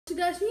So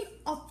guys, me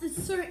off the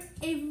store,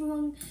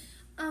 everyone,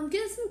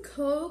 get some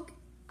Coke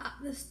at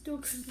the store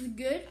because it's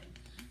good.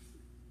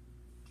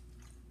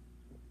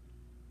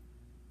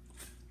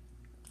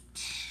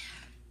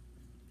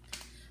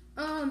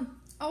 I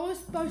was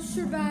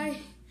sponsored by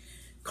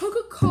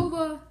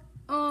Coca-Cola.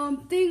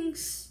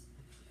 Thinks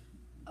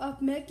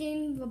of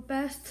making the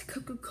best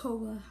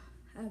Coca-Cola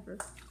ever.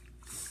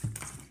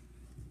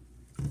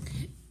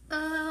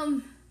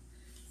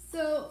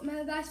 So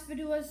my last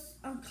video was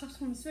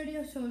Customers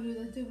video, so we'll do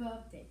the Duva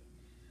update.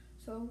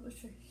 So let's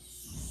show you.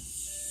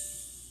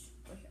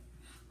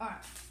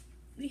 Alright,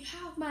 we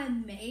have my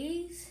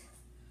maze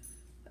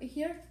right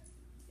here.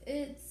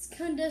 It's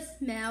kind of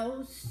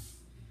smells.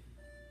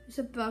 It's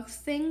a bugs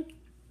thing,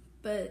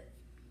 but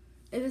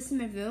it is in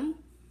my room,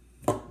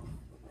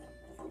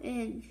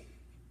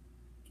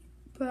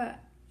 but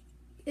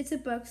it's a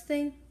bugs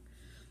thing,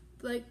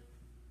 like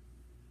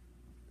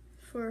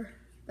for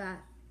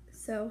that.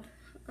 So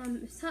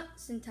it's not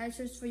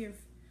sanitizers for your.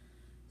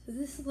 So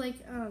this is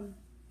like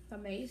a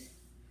maze,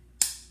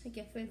 like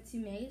a fancy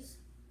maze.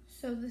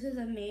 So this is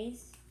a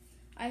maze.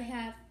 I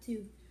have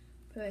to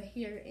put it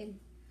here and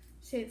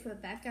shape for the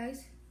bad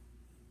guys.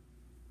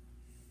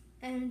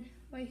 And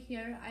right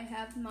here I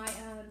have my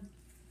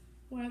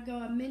when I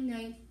go at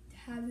midnight,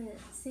 haven't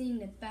seen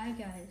the bad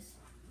guys.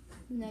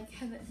 And I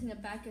haven't seen the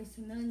bad guys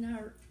till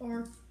midnight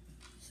or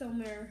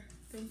somewhere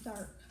in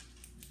dark.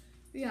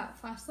 We got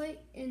flashlight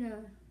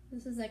and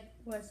this is like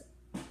what's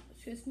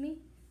excuse me,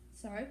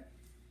 sorry.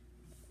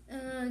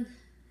 And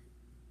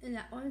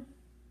that one.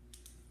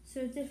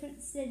 So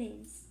different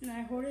settings. And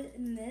I hold it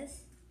in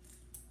this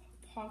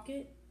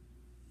pocket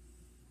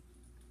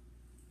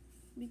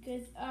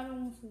because I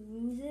don't want to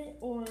lose it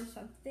or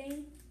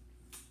something.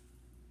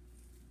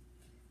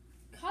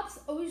 Cops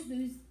always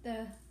lose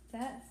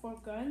that for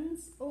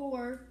guns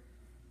or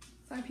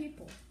find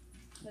people.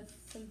 That's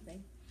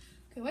something.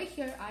 Okay, right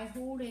here I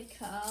hold it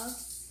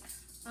cuffs.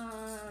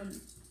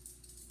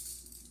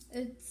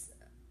 It's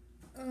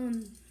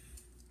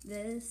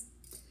this.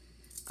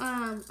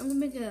 I'm gonna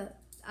make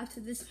after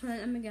this one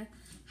I'm gonna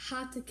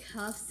have to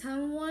cuff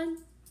someone.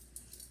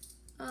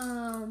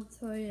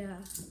 So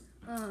yeah.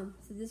 So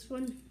this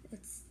one,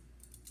 it's,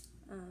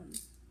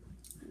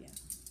 yeah.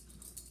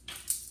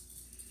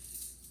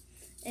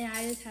 And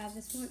I just have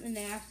this one, and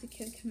they actually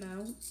can come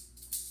out.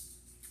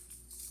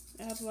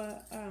 I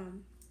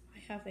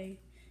have a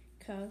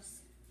cuffs,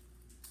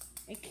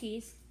 a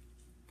keys.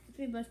 It's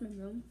pretty much my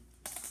room.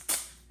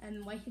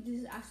 And like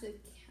this is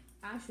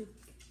actually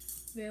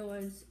real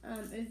ones.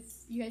 If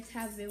you guys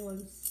have real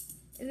ones,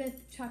 if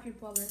it's chocolate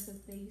brothers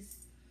of these,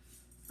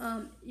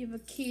 you have a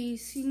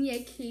keys. You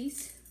need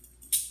keys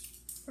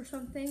or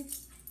something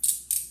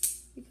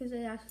because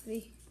I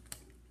actually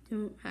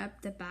don't have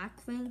the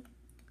back thing.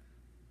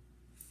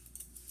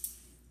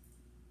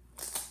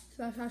 So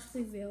that's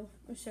actually real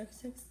or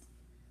 6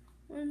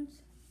 ones.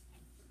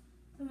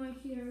 And right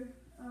here,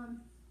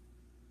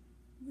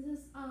 this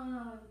is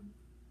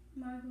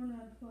I'm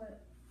gonna put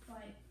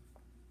like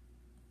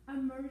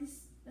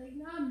emergency, like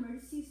not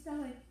emergency stuff,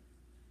 like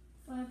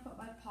when I put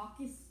my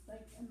pockets,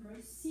 like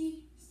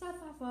emergency stuff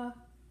of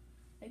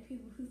like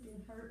people who've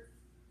been hurt.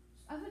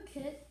 I have a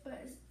kit,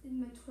 but it's in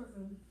my tour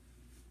room.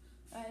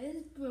 This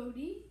is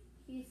Brody.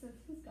 He's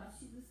got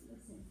you.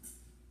 Listen.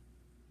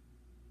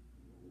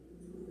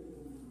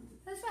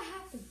 That's what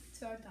happened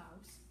to our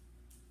dogs.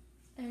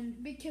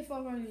 And be careful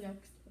around your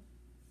dogs too.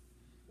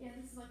 Yeah,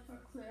 this is like for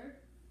Claire.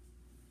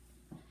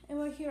 And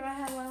right here I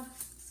have a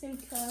SIM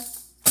card.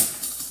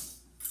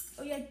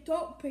 Oh yeah,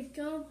 don't break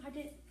them.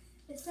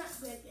 It's not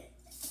broken.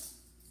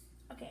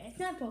 Okay, it's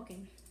not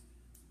broken.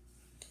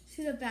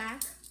 See the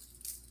back.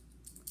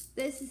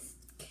 This is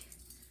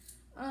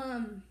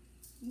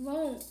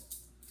won't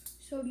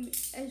show me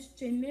as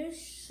Jimmy,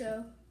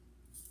 so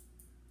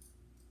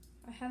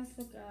I have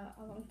like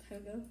a long time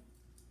ago.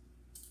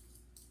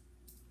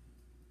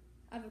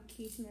 I have a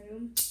case in my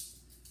room,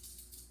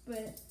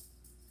 but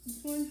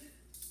this one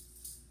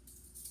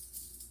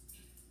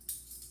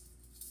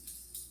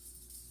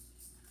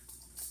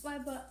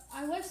but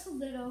I was so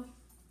little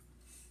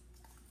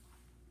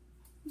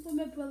when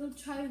my brother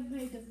tried to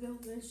make the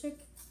realistic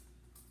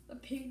the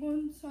pink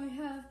ones I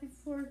have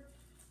before.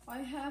 I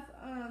have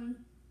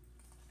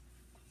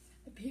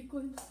the pink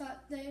ones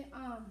that day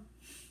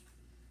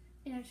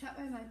and I shot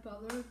by my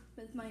brother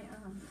with my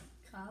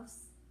cuffs,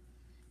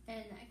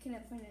 and I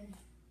couldn't find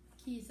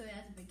a key, so I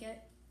had to pick it.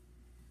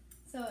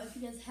 So if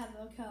you guys have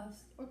no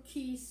cuffs or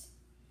keys,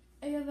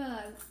 if you have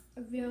a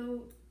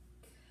real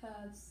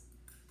cuffs,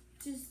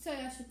 just tell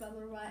your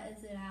brother what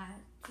is it at,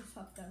 just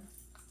help them.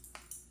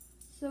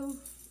 So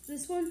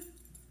this one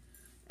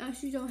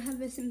actually don't have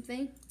the same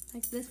thing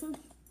like this one.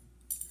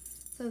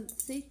 So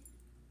see,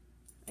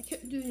 I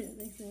kept doing it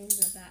like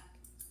the back.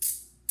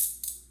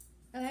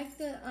 I like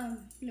the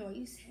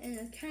noise, and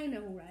I kind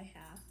of know what I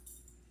have.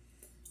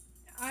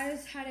 I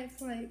just had it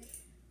for like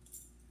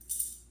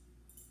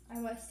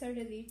I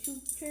started a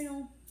YouTube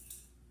channel.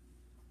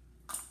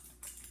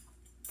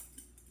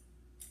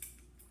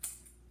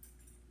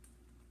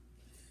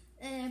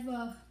 And I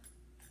have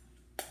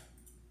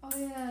Oh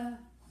yeah.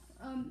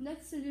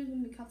 Next video is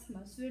gonna be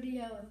customized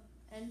video,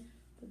 and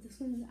but this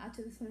one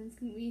after this one is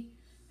gonna be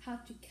how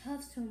to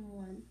custom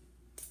one.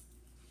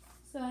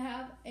 So I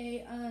have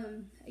a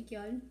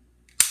gun.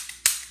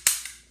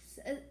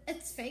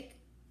 It's fake.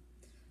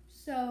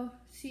 So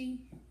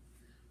see,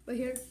 right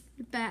here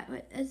the bat.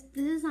 This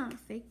is not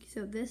fake.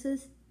 So this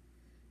is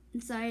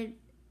inside.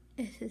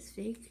 It is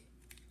fake.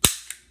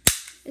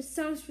 It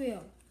sounds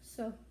real.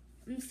 So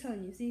I'm just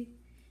telling you. See,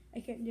 I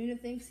can't do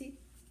anything. See.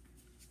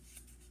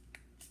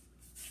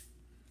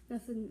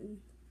 Nothing.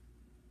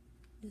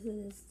 This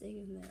is thing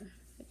in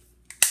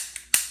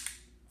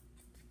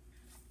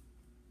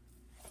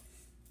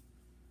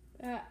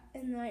there.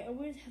 And I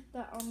always have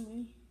that on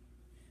me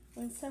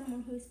when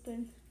someone who's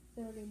been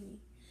filming me.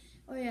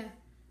 Oh yeah.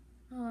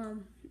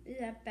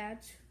 That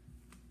badge.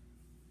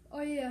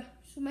 Oh yeah.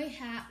 So my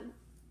hat.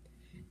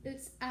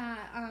 It's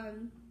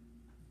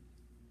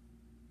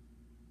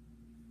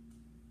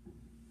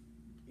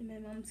in my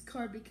mom's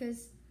car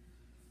because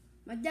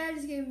my dad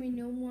is giving me a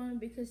new one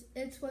because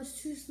it was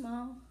too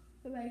small.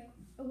 Like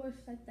it was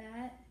like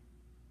that.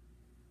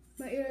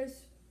 My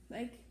ears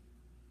like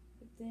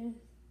this,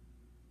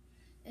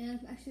 and I'm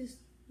actually just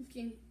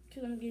getting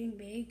because I'm getting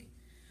big.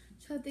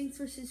 So thanks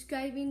for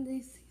subscribing.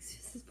 These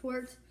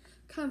support.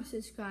 Come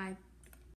subscribe.